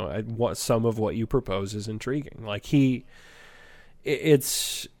future. Some of what you propose is intriguing. Like, to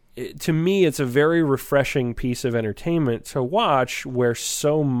me, it's a very refreshing piece of entertainment to watch, where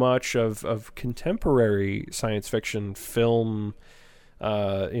so much of contemporary science fiction, film,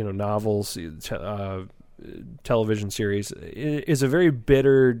 novels, television series is a very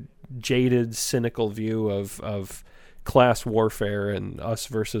bitter, jaded, cynical view of class warfare and us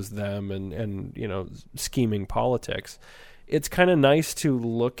versus them and scheming politics. It's kind of nice to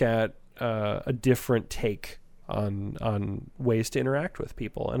look at a different take on ways to interact with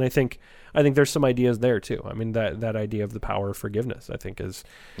people, and I think there's some ideas there too. I mean, that idea of the power of forgiveness, I think, is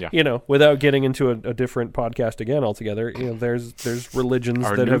without getting into a different podcast again altogether. There's religions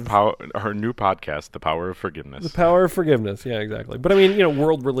our new podcast, The Power of Forgiveness. The Power of Forgiveness, yeah, exactly. But I mean,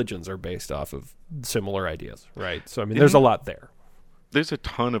 world religions are based off of similar ideas, right? So I mean, there's a lot there. There's a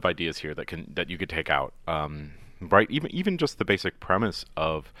ton of ideas here that you could take out. Right, even just the basic premise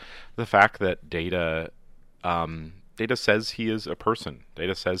of the fact that Data says he is a person.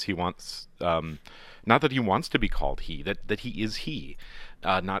 Data says he wants, not that he wants to be called he, that he is he,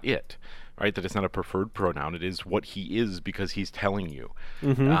 not it, right? That it's not a preferred pronoun. It is what he is because he's telling you.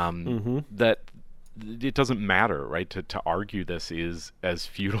 That it doesn't matter, right? To argue this is as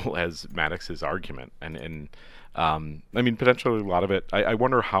futile as Maddox's argument. And I mean, potentially a lot of it, I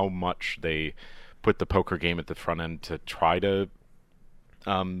wonder how much they put the poker game at the front end to try to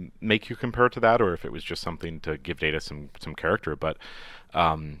make you compare it to that, or if it was just something to give Data some character. But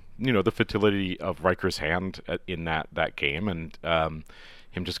the futility of Riker's hand in that game, and him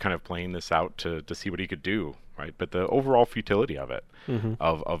just kind of playing this out to see what he could do, right? But the overall futility of it,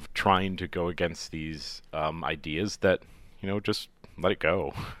 of trying to go against these ideas that just let it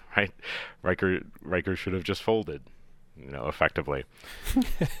go, right? Riker should have just folded, effectively.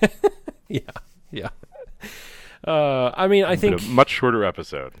 Yeah. I mean, I think a much shorter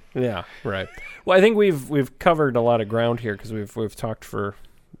episode. Yeah, right. Well, I think we've covered a lot of ground here because we've talked for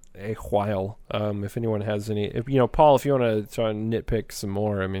a while. If anyone has any, Paul, if you want to nitpick some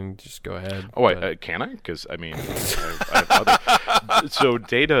more, I mean, just go ahead. Oh, can I? Because I mean, I have other. So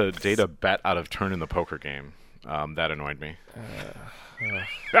Data bet out of turn in the poker game. That annoyed me.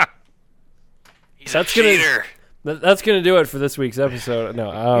 He's a cheater. That's gonna do it for this week's episode.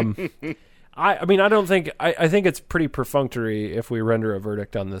 No. I mean, I think it's pretty perfunctory if we render a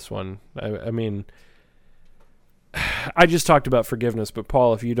verdict on this one. I mean, I just talked about forgiveness, but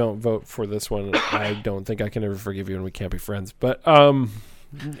Paul, if you don't vote for this one, I don't think I can ever forgive you, and we can't be friends. But no,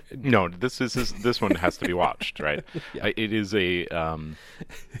 this one has to be watched, right? Yeah. It is it's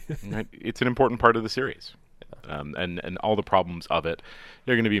an important part of the series, and all the problems of it.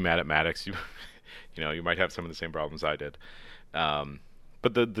 You're going to be mad at Maddox. You might have some of the same problems I did.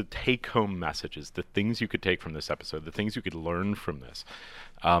 But the take-home messages, the things you could take from this episode, the things you could learn from this,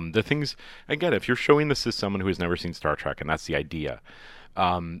 the things, again, if you're showing this to someone who has never seen Star Trek, and that's the idea,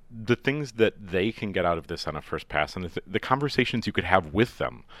 the things that they can get out of this on a first pass, and the conversations you could have with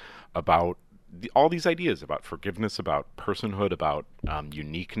them about all these ideas about forgiveness, about personhood, about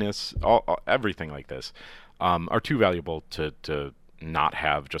uniqueness, everything like this, are too valuable to not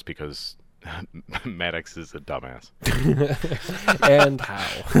have just because Maddox is a dumbass. And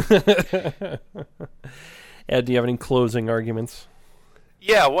how? Ed, do you have any closing arguments?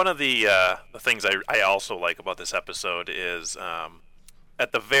 Yeah, one of the things I also like about this episode is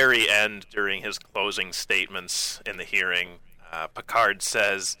at the very end, during his closing statements in the hearing, Picard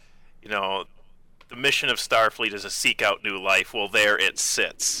says, the mission of Starfleet is to seek out new life. Well, there it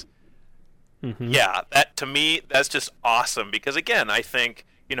sits. Yeah, that to me, that's just awesome because, again, I think,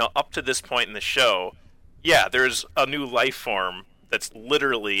 up to this point in the show, yeah, there's a new life form that's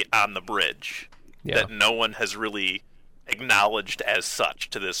literally on the bridge that no one has really acknowledged as such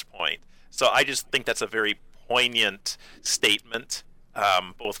to this point. So I just think that's a very poignant statement,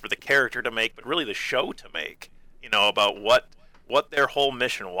 both for the character to make, but really the show to make, about what their whole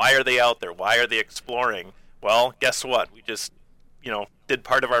mission, why are they out there, why are they exploring? Well, guess what? We just did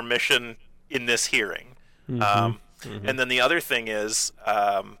part of our mission in this hearing. And then the other thing is,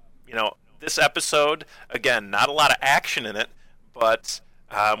 this episode, again, not a lot of action in it, but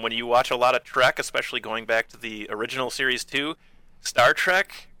when you watch a lot of Trek, especially going back to the original series too, Star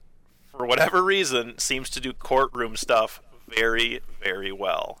Trek, for whatever reason, seems to do courtroom stuff very, very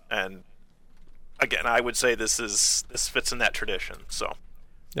well. And again, I would say this fits in that tradition. So,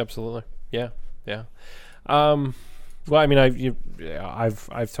 absolutely, yeah. Well, I mean,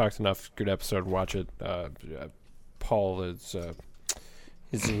 I've talked enough. Good episode. Watch it. Paul is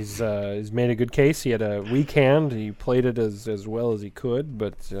he's made a good case. He had a weak hand. He played it as well as he could,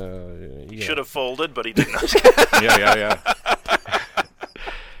 but he should have folded, but he didn't. Yeah.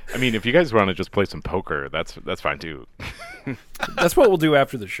 I mean, if you guys want to just play some poker, that's fine too. That's what we'll do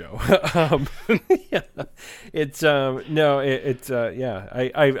after the show. Yeah,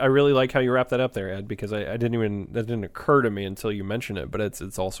 I really like how you wrap that up there, Ed, because that didn't occur to me until you mentioned it. But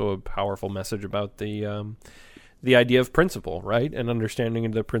it's also a powerful message about the idea of principle, right, and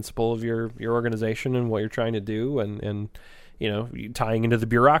understanding the principle of your organization and what you're trying to do, and tying into the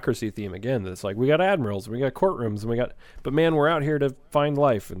bureaucracy theme again. That's like, we got admirals, we got courtrooms, but man, we're out here to find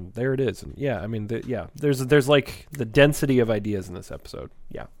life, and there it is. And yeah, I mean, there's like the density of ideas in this episode.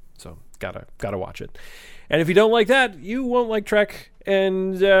 Yeah, so gotta watch it. And if you don't like that, you won't like Trek,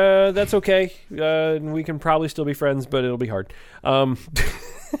 and that's okay. We can probably still be friends, but it'll be hard.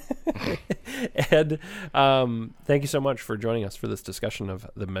 Ed, thank you so much for joining us for this discussion of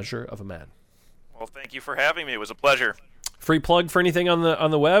The Measure of a Man. Well, thank you for having me. It was a pleasure. Free plug for anything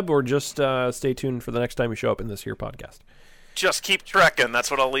on the web, or just stay tuned for the next time you show up in this here podcast? Just keep trekking.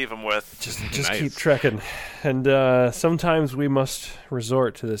 That's what I'll leave them with. Just Nice. keep trekking. And sometimes we must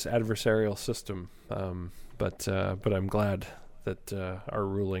resort to this adversarial system. But I'm glad that our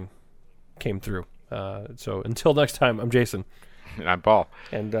ruling came through. So until next time, I'm Jason. And I'm Paul.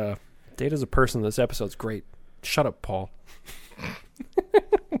 And Data's a person. This episode's great. Shut up, Paul.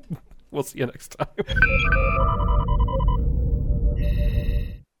 We'll see you next time.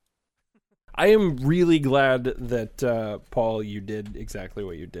 I am really glad that, Paul, you did exactly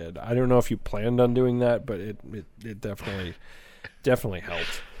what you did. I don't know if you planned on doing that, but it definitely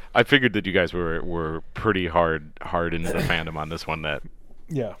helped. I figured that you guys were pretty hard into the fandom on this one. That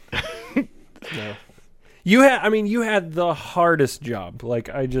yeah, no. You had the hardest job. Like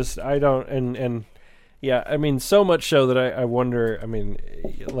I don't and yeah, I mean, so much so that I wonder. I mean,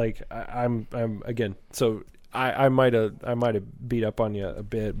 like I'm again. So I might have beat up on you a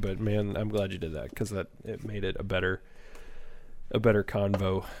bit, but man, I'm glad you did that, because it made it a better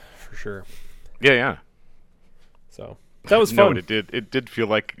convo for sure. Yeah. So that was fun. No, it did feel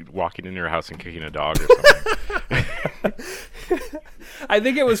like walking in your house and kicking a dog or something. I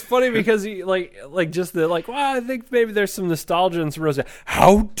think it was funny because he like just the well, I think maybe there's some nostalgia and some Rosa.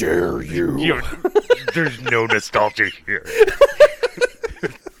 How dare you? There's no nostalgia here.